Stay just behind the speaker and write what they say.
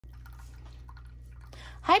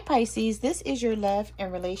Hi Pisces, this is your love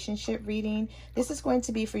and relationship reading. This is going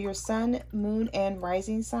to be for your sun, moon, and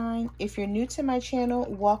rising sign. If you're new to my channel,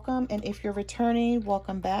 welcome. And if you're returning,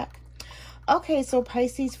 welcome back. Okay, so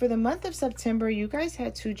Pisces, for the month of September, you guys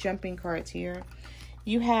had two jumping cards here.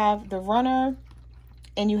 You have the runner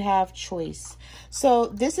and you have choice. So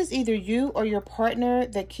this is either you or your partner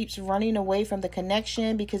that keeps running away from the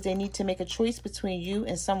connection because they need to make a choice between you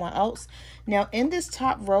and someone else. Now in this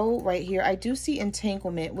top row right here, I do see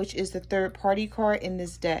entanglement, which is the third party card in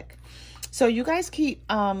this deck. So you guys keep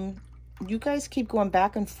going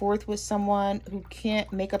back and forth with someone who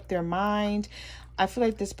can't make up their mind. I feel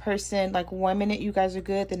like this person, like 1 minute you guys are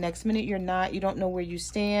good, the next minute you're not. You don't know where you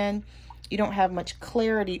stand. You don't have much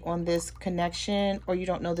clarity on this connection, or you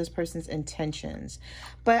don't know this person's intentions.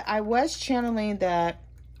 But I was channeling that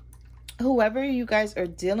whoever you guys are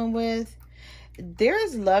dealing with, there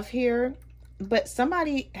is love here, but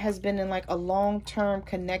somebody has been in like a long-term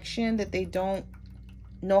connection that they don't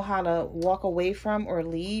know how to walk away from or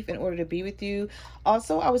leave in order to be with you.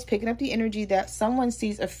 Also, I was picking up the energy that someone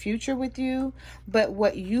sees a future with you, but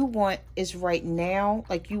what you want is right now.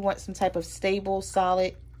 Like you want some type of stable,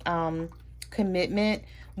 solid commitment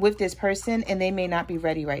with this person, and they may not be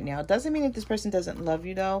ready right now. It doesn't mean that this person doesn't love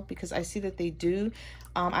you though, because I see that they do.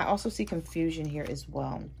 I also see confusion here as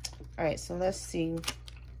well. All right, so let's see.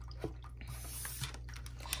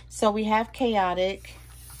 So we have chaotic,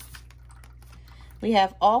 we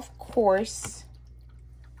have off course,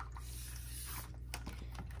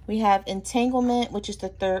 we have entanglement, which is the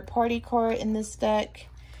third party card in this deck,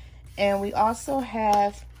 and we also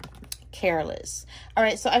have careless. All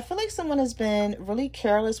right, so I feel like someone has been really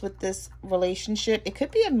careless with this relationship. It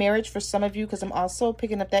could be a marriage for some of you, because I'm also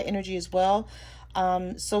picking up that energy as well.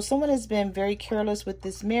 So someone has been very careless with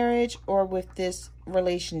this marriage or with this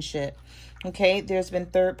relationship. Okay, there's been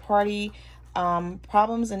third party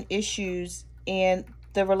problems and issues, and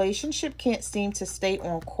the relationship can't seem to stay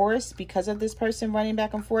on course because of this person running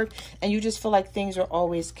back and forth, and you just feel like things are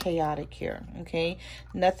always chaotic here. Okay,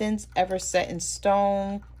 nothing's ever set in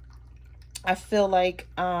stone. I feel like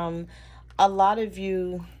a lot of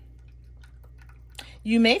you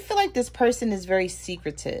may feel like this person is very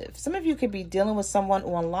secretive. Some of you could be dealing with someone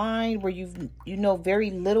online where you know very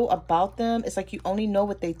little about them. It's like you only know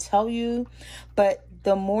what they tell you, but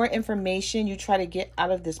the more information you try to get out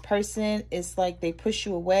of this person, it's like they push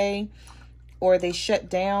you away or they shut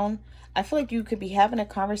down. I feel like you could be having a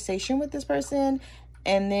conversation with this person,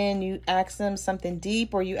 and then you ask them something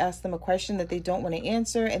deep, or you ask them a question that they don't want to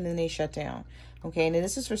answer, and then they shut down. Okay, and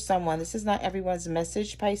this is for someone. This is not everyone's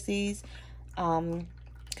message, Pisces, because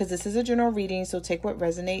this is a general reading, so take what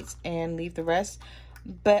resonates and leave the rest.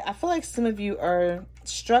 But I feel like some of you are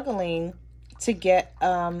struggling to get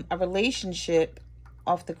a relationship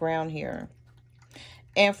off the ground here.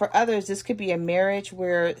 And for others, this could be a marriage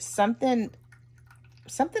where something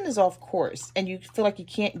is off course and you feel like you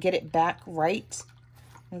can't get it back right.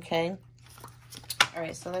 Okay. All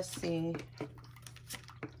right, so let's see.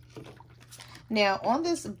 Now, on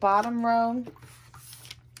this bottom row,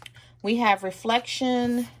 we have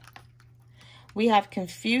reflection, we have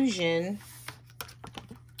confusion,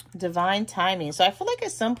 divine timing. So I feel like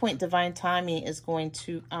at some point, divine timing is going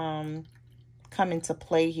to come into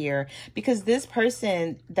play here, because this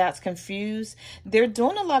person that's confused, they're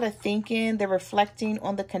doing a lot of thinking, they're reflecting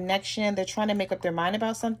on the connection, they're trying to make up their mind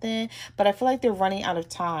about something, but I feel like they're running out of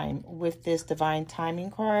time with this divine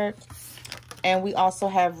timing card. And we also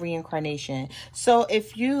have reincarnation. So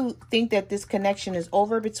if you think that this connection is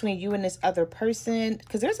over between you and this other person,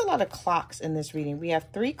 because there's a lot of clocks in this reading. We have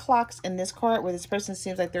 3 clocks in this card where this person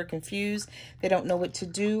seems like they're confused. They don't know what to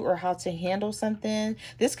do or how to handle something.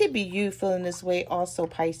 This could be you feeling this way also,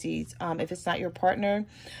 Pisces, if it's not your partner.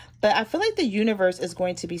 But I feel like the universe is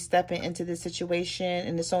going to be stepping into this situation,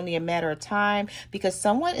 and it's only a matter of time, because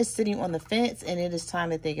someone is sitting on the fence, and it is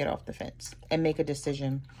time that they get off the fence and make a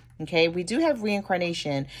decision. Okay, we do have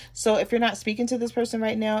reincarnation. So if you're not speaking to this person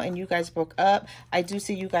right now and you guys broke up, I do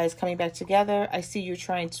see you guys coming back together. I see you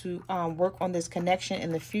trying to work on this connection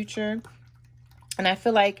in the future. And I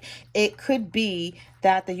feel like it could be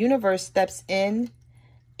that the universe steps in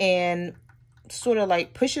and sort of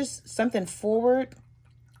like pushes something forward.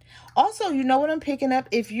 Also, you know what I'm picking up?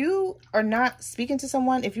 If you are not speaking to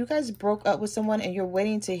someone, if you guys broke up with someone and you're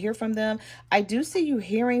waiting to hear from them, I do see you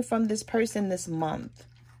hearing from this person this month.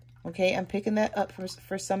 Okay, I'm picking that up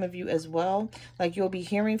for some of you as well. Like you'll be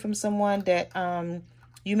hearing from someone that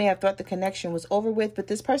you may have thought the connection was over with, but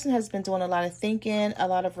this person has been doing a lot of thinking, a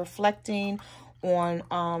lot of reflecting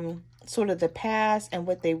on sort of the past and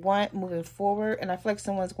what they want moving forward. And I feel like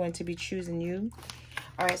someone's going to be choosing you.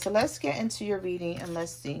 All right, so let's get into your reading and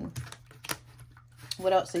let's see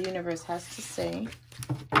what else the universe has to say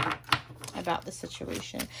about the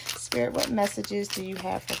situation. Spirit, what messages do you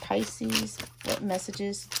have for Pisces? What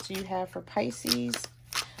messages do you have for Pisces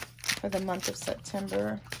for the month of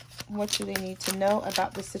September? What do they need to know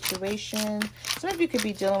about the situation? Some of you could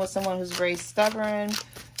be dealing with someone who's very stubborn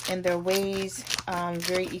in their ways,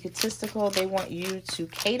 very egotistical. They want you to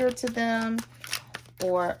cater to them,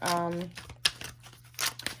 or I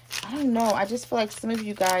don't know. I just feel like some of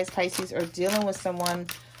you guys, Pisces, are dealing with someone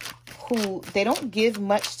who they don't give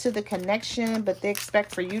much to the connection, but they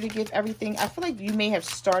expect for you to give everything. I feel like you may have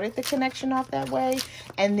started the connection off that way,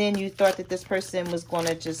 and then you thought that this person was going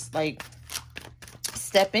to just like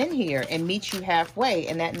step in here and meet you halfway,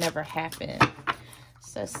 and that never happened.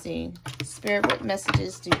 So let's see. Spirit, what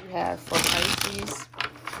messages do you have for Pisces?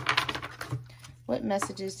 What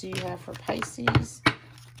messages do you have for Pisces?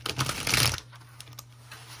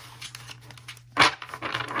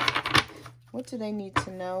 What do they need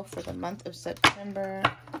to know for the month of September?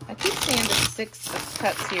 I keep seeing the Six of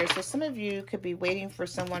Cups here. So some of you could be waiting for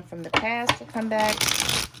someone from the past to come back.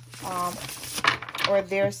 Or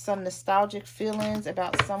there's some nostalgic feelings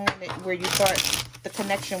about someone where you thought the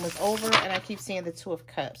connection was over. And I keep seeing the Two of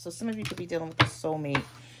Cups. So some of you could be dealing with a soulmate.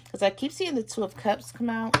 Because I keep seeing the Two of Cups come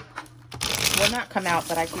out. Well, not come out,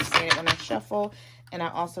 but I keep seeing it when I shuffle. And I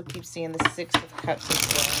also keep seeing the Six of Cups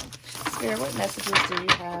as well. Spirit, what messages do you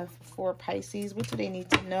have for Pisces? What do they need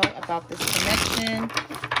to know about this connection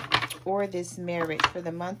or this marriage for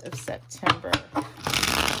the month of September?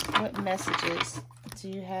 What messages do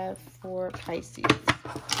you have for Pisces?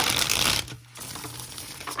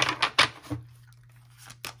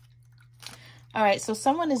 All right, so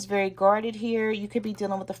someone is very guarded here. You could be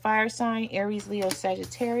dealing with a fire sign, Aries, Leo,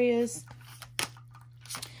 Sagittarius.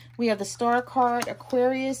 We have the Star card,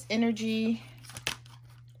 Aquarius energy,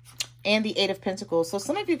 and the Eight of Pentacles. So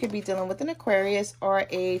some of you could be dealing with an Aquarius or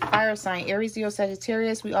a fire sign, Aries, Leo,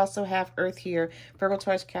 Sagittarius. We also have Earth here, Virgo,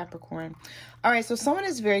 Taurus, Capricorn. All right, so someone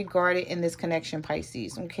is very guarded in this connection,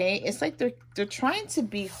 Pisces, okay? It's like they're trying to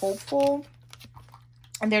be hopeful,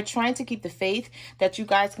 and they're trying to keep the faith that you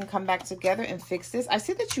guys can come back together and fix this. I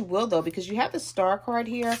see that you will, though, because you have the Star card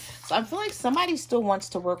here. So I feel like somebody still wants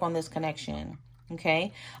to work on this connection,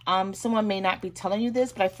 okay? Someone may not be telling you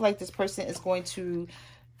this, but I feel like this person is going to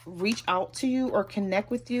reach out to you or connect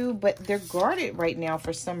with you, but they're guarded right now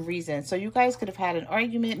for some reason. So you guys could have had an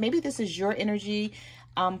argument. Maybe this is your energy,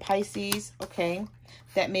 Pisces, okay,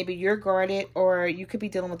 that maybe you're guarded, or you could be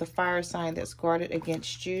dealing with a fire sign that's guarded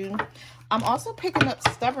against you. I'm also picking up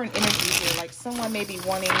stubborn energy here, like someone may be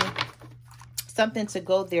wanting something to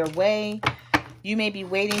go their way. You may be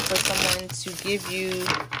waiting for someone to give you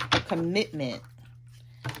a commitment,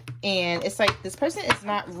 and it's like this person is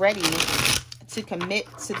not ready to commit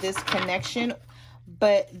to this connection,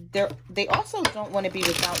 but they also don't want to be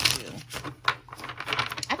without you.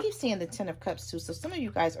 I keep seeing the Ten of Cups too, so some of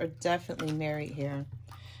you guys are definitely married here.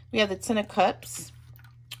 We have the Ten of Cups,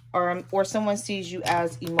 or someone sees you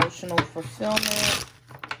as emotional fulfillment,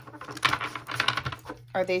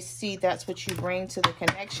 or they see that's what you bring to the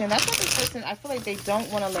connection. That's what this person, I feel like they don't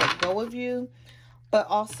want to let go of you, but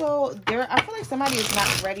also I feel like somebody is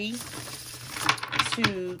not ready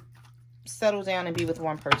to settle down and be with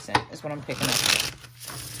one person is what I'm picking up here.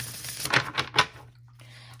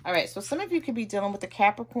 All right, so some of you could be dealing with the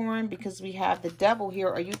Capricorn because we have the Devil here,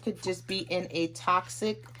 or you could just be in a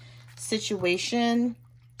toxic situation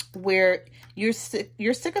where you're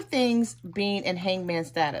sick of things being in hangman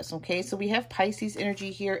status, okay? So we have Pisces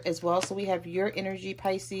energy here as well. So we have your energy,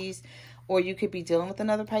 Pisces, or you could be dealing with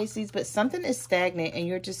another Pisces, but something is stagnant and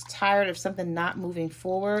you're just tired of something not moving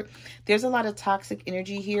forward. There's a lot of toxic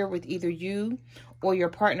energy here with either you or your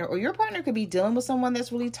partner could be dealing with someone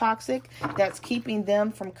that's really toxic, that's keeping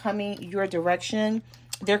them from coming your direction.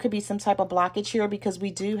 There could be some type of blockage here because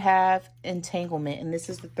we do have entanglement, and this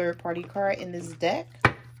is the third party card in this deck.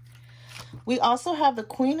 We also have the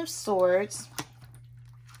Queen of Swords.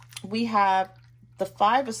 We have the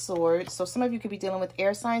Five of Swords. So some of you could be dealing with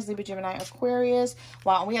air signs, Libra, Gemini, Aquarius.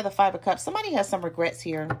 Wow, we have the Five of Cups. Somebody has some regrets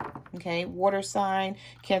here. Okay, water sign,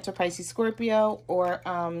 Cancer, Pisces, Scorpio, or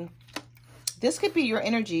this could be your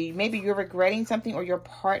energy. Maybe you're regretting something, or your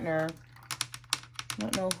partner. I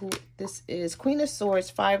don't know who this is. Queen of Swords,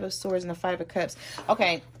 Five of Swords, and the Five of Cups.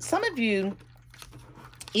 Okay, some of you,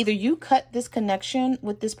 either you cut this connection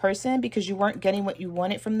with this person because you weren't getting what you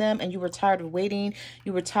wanted from them and you were tired of waiting.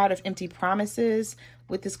 You were tired of empty promises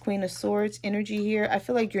with this Queen of Swords energy here. I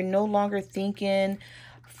feel like you're no longer thinking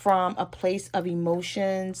from a place of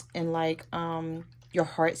emotions and like your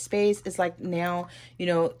heart space. It's like now, you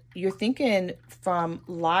know, you're thinking from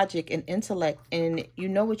logic and intellect, and you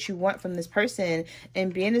know what you want from this person,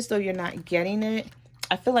 and being as though you're not getting it,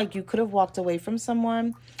 I feel like you could have walked away from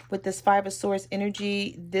someone. With this Five of Swords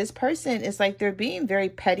energy, this person is like, they're being very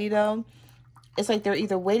petty though. It's like they're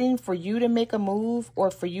either waiting for you to make a move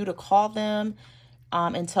or for you to call them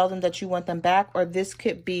and tell them that you want them back, or this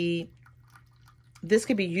could be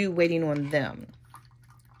you waiting on them.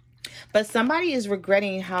 But somebody is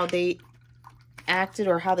regretting how they acted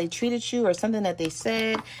or how they treated you or something that they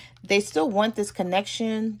said. They still want this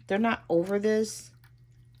connection. They're not over this.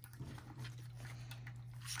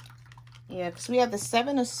 Yeah, because we have the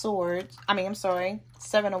Seven of Swords.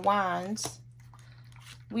 Seven of Wands.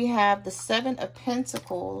 We have the Seven of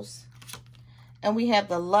Pentacles. And we have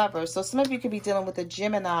the Lover. So some of you could be dealing with a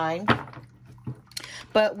Gemini.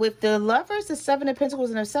 But with the Lovers, the Seven of Pentacles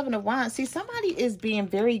and the Seven of Wands, see, somebody is being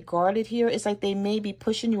very guarded here. It's like they may be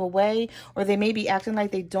pushing you away, or they may be acting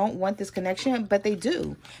like they don't want this connection, but they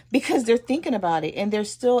do, because they're thinking about it and they're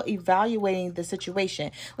still evaluating the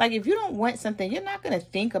situation. Like, if you don't want something, you're not going to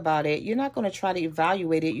think about it. You're not going to try to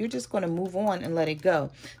evaluate it. You're just going to move on and let it go.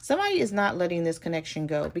 Somebody is not letting this connection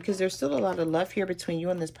go because there's still a lot of love here between you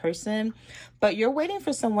and this person, but you're waiting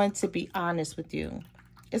for someone to be honest with you.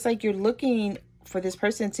 It's like you're looking for this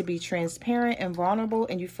person to be transparent and vulnerable,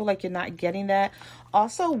 and you feel like you're not getting that.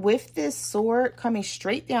 Also, with this sword coming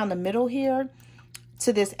straight down the middle here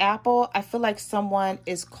to this apple, I feel like someone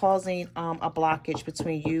is causing a blockage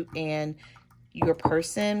between you and your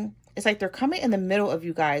person. It's like they're coming in the middle of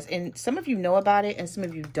you guys, and some of you know about it and some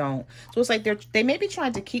of you don't. So it's like they may be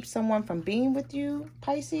trying to keep someone from being with you,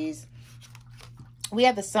 Pisces. We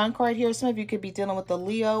have the Sun card here. Some of you could be dealing with the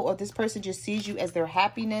Leo, or this person just sees you as their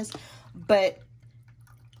happiness, but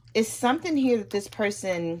it's something here that this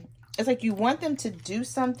person, it's like you want them to do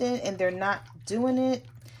something and they're not doing it,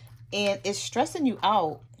 and it's stressing you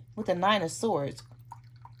out with the Nine of Swords.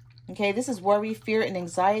 Okay, this is worry, fear, and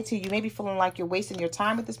anxiety. You may be feeling like you're wasting your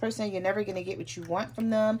time with this person. You're never going to get what you want from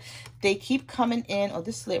them. They keep coming in. Oh,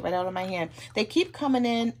 this slid right out of my hand. They keep coming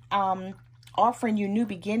in, offering you new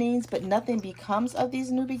beginnings, but nothing becomes of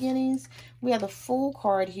these new beginnings. We have the Fool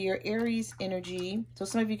card here, Aries energy. So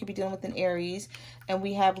some of you could be dealing with an Aries. And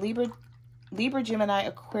we have Libra, Gemini,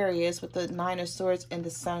 Aquarius with the Nine of Swords and the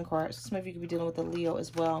Sun card. So some of you could be dealing with the Leo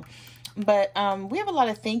as well. But we have a lot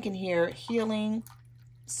of thinking here, healing.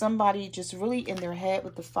 Somebody just really in their head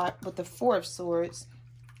with the Four of Swords.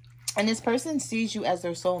 And this person sees you as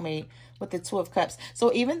their soulmate with the Two of Cups.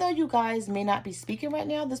 So even though you guys may not be speaking right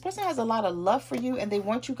now, this person has a lot of love for you and they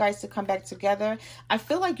want you guys to come back together. I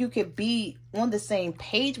feel like you could be on the same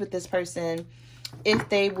page with this person if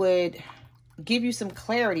they would give you some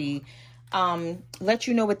clarity, let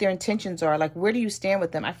you know what their intentions are. Like, where do you stand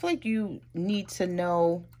with them? I feel like you need to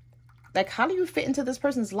know, like, how do you fit into this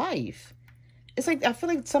person's life? It's like, I feel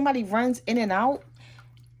like somebody runs in and out.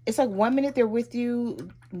 It's like 1 minute they're with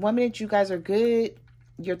you, 1 minute you guys are good,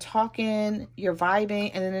 you're talking, you're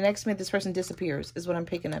vibing, and then the next minute this person disappears, is what I'm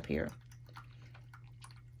picking up here.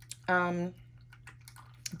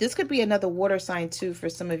 This could be another water sign too for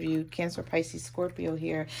some of you, Cancer, Pisces, Scorpio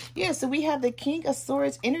here. Yeah, so we have the King of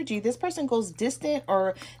Swords energy. This person goes distant,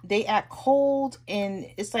 or they act cold, and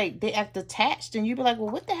it's like they act detached, and you'd be like, well,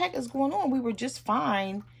 what the heck is going on? We were just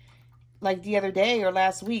fine like the other day or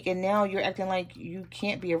last week, and now you're acting like you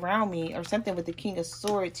can't be around me or something with the King of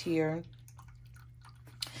Swords here.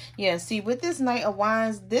 Yeah, see, with this Knight of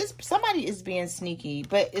Wands, somebody is being sneaky,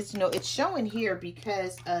 but it's, you know, it's showing here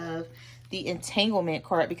because of the entanglement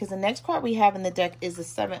card, because the next card we have in the deck is the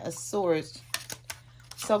Seven of Swords.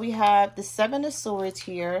 So we have the Seven of Swords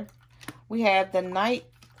here. We have the Knight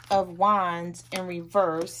of Wands in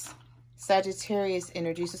reverse, Sagittarius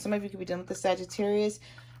energy. So some of you could be dealing with the Sagittarius.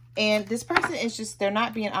 And this person is just, they're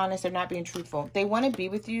not being honest. They're not being truthful. They want to be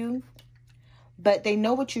with you, but they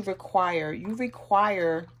know what you require. You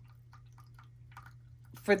require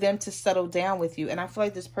for them to settle down with you. And I feel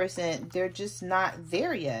like this person, they're just not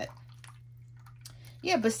there yet.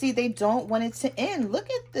 Yeah, but see, they don't want it to end. Look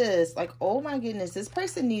at this. Like, oh my goodness, this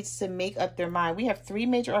person needs to make up their mind. We have 3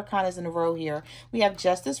 major arcanas in a row here. We have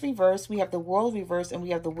Justice reverse, we have the World reverse, and we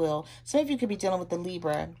have the Will. Some of you could be dealing with the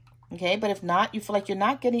Libra. Okay, but if not, you feel like you're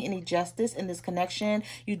not getting any justice in this connection.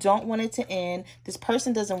 You don't want it to end. This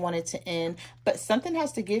person doesn't want it to end. But something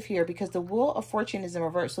has to give here because the Wheel of Fortune is in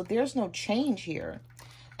reverse. So there's no change here.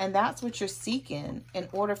 And that's what you're seeking in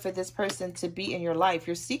order for this person to be in your life.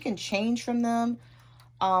 You're seeking change from them,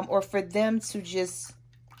 or for them to just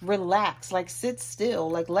relax, like sit still,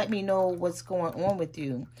 like let me know what's going on with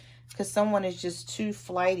you. Because someone is just too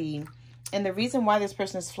flighty. And the reason why this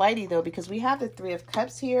person is flighty, though, because we have the Three of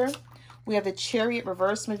Cups here. We have the Chariot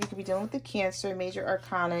reverse. Some of you could be dealing with the Cancer, Major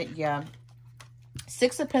Arcana. Yeah.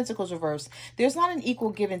 Six of Pentacles reverse. There's not an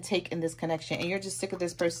equal give and take in this connection. And you're just sick of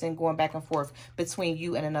this person going back and forth between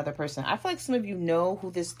you and another person. I feel like some of you know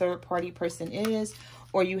who this third party person is.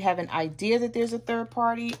 Or you have an idea that there's a third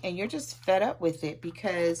party. And you're just fed up with it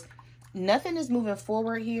because nothing is moving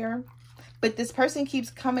forward here. But this person keeps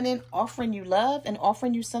coming in, offering you love and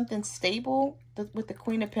offering you something stable with the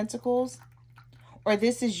Queen of Pentacles. Or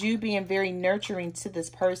this is you being very nurturing to this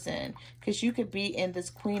person. Because you could be in this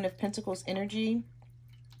Queen of Pentacles energy.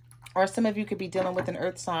 Or some of you could be dealing with an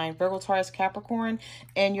earth sign, Virgo, Taurus, Capricorn.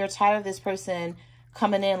 And you're tired of this person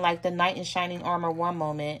coming in like the knight in shining armor one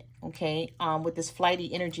moment. Okay. With this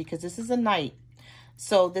flighty energy. Because this is a knight.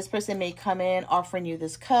 So this person may come in offering you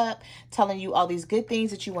this cup, telling you all these good things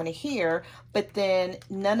that you want to hear, but then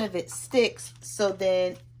none of it sticks. So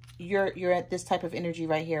then you're at this type of energy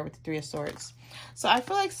right here with the Three of Swords. So I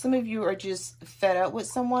feel like some of you are just fed up with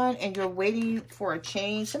someone and you're waiting for a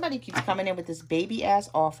change. Somebody keeps coming in with this baby ass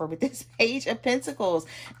offer with this Page of Pentacles.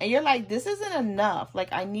 And you're like, this isn't enough.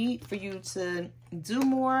 Like, I need for you to do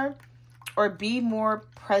more or be more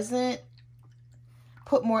present,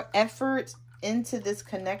 put more effort into this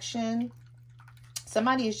connection.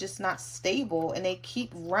 Somebody is just not stable and they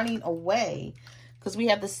keep running away because we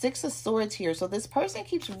have the Six of Swords here. So this person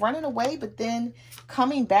keeps running away but then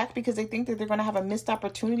coming back because they think that they're going to have a missed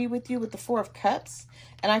opportunity with you with the Four of Cups.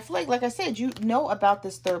 And I feel like I said, you know about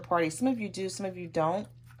this third party. Some of you do, some of you don't.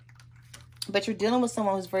 But you're dealing with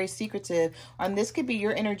someone who's very secretive. And this could be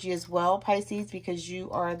your energy as well, Pisces, because you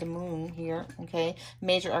are the moon here, okay?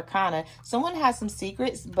 Major Arcana. Someone has some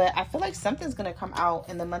secrets, but I feel like something's going to come out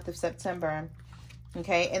in the month of September,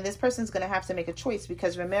 okay? And this person's going to have to make a choice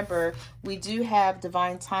because, remember, we do have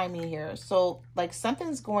divine timing here. So, like,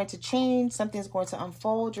 something's going to change. Something's going to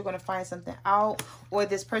unfold. You're going to find something out. Or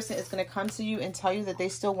this person is going to come to you and tell you that they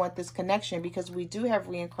still want this connection because we do have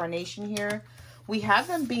reincarnation here. We have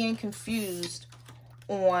them being confused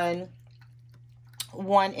on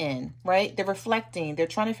one end, right? They're reflecting. They're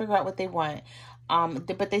trying to figure out what they want.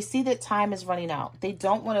 But they see that time is running out. They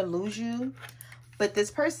don't want to lose you. But this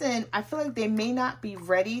person, I feel like they may not be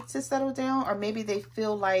ready to settle down. Or maybe they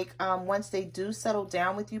feel like once they do settle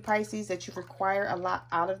down with you, Pisces, that you require a lot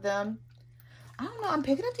out of them. I don't know. I'm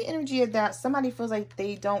picking up the energy of that. Somebody feels like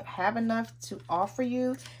they don't have enough to offer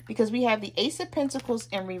you. Because we have the Ace of Pentacles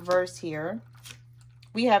in reverse here.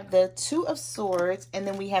 We have the Two of Swords, and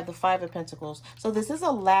then we have the Five of Pentacles. So this is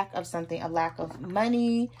a lack of something, a lack of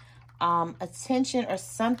money, attention, or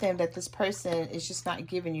something that this person is just not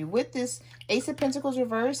giving you. With this Ace of Pentacles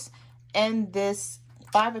reverse and this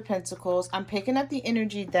Five of Pentacles, I'm picking up the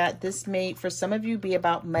energy that this may, for some of you, be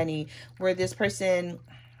about money, where this person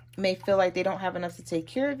may feel like they don't have enough to take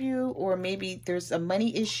care of you, or maybe there's a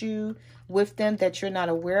money issue with them that you're not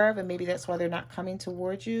aware of, and maybe that's why they're not coming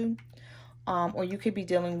towards you. Or you could be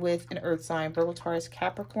dealing with an earth sign, Virgo, Taurus,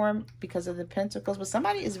 Capricorn, because of the Pentacles. But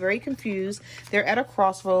somebody is very confused. They're at a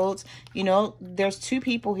crossroads. You know, there's two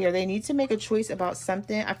people here. They need to make a choice about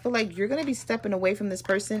something. I feel like you're going to be stepping away from this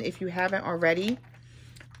person if you haven't already,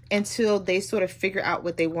 until they sort of figure out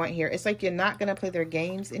what they want here. It's like you're not going to play their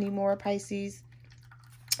games anymore, Pisces.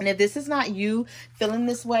 And if this is not you feeling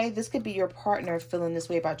this way, this could be your partner feeling this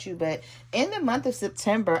way about you. But in the month of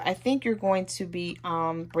September, I think you're going to be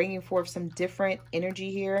bringing forth some different energy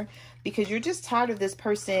here, because you're just tired of this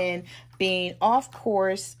person being off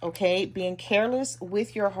course, okay, being careless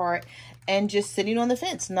with your heart and just sitting on the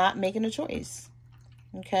fence, not making a choice.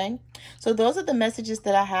 Okay, so those are the messages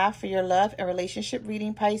that I have for your love and relationship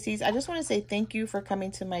reading, Pisces. I just want to say thank you for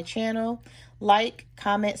coming to my channel. Like,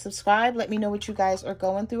 comment, subscribe. Let me know what you guys are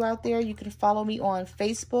going through out there. You can follow me on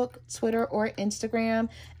Facebook, Twitter, or Instagram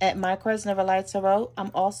at My Cards Never Lie Tarot.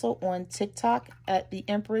 I'm also on TikTok at the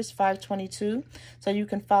Empress 522. So you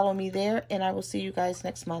can follow me there, and I will see you guys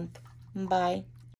next month. Bye.